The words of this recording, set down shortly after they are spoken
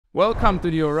Welcome to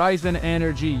the Orizon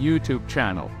Energy YouTube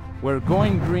channel, where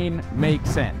going green makes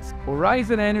sense.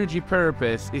 Orizon Energy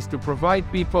purpose is to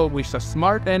provide people with a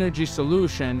smart energy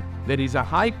solution that is a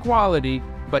high quality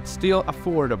but still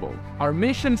affordable. Our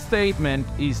mission statement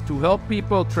is to help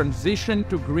people transition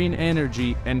to green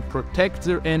energy and protect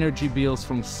their energy bills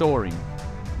from soaring.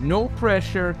 No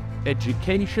pressure,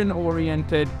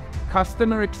 education-oriented,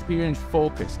 customer experience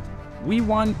focused. We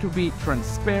want to be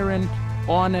transparent,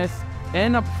 honest,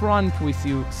 and upfront with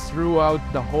you throughout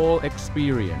the whole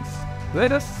experience.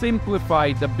 Let us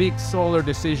simplify the big solar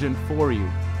decision for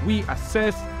you. We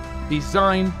assess,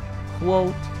 design,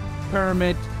 quote,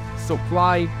 permit,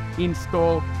 supply,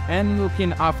 install, and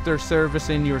looking after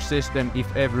servicing your system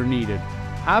if ever needed.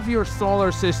 Have your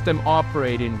solar system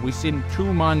operating within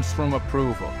 2 months from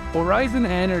approval. Orizon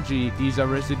Energy is a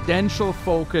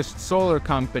residential-focused solar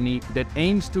company that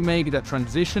aims to make the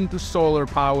transition to solar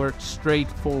power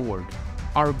straightforward.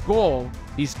 Our goal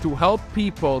is to help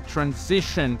people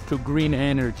transition to green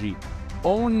energy,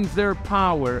 own their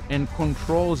power, and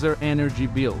control their energy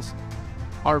bills.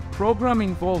 Our program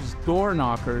involves door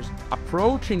knockers,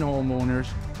 approaching homeowners,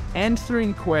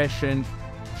 answering questions,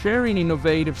 sharing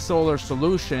innovative solar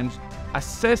solutions,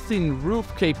 assessing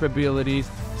roof capabilities,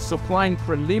 supplying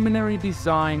preliminary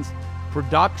designs,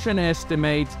 production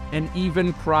estimates, and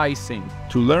even pricing.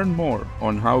 To learn more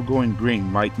on how going green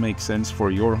might make sense for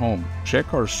your home,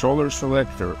 check our solar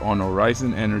selector on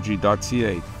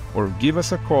orizonenergy.ca or give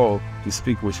us a call to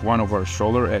speak with one of our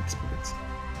solar experts.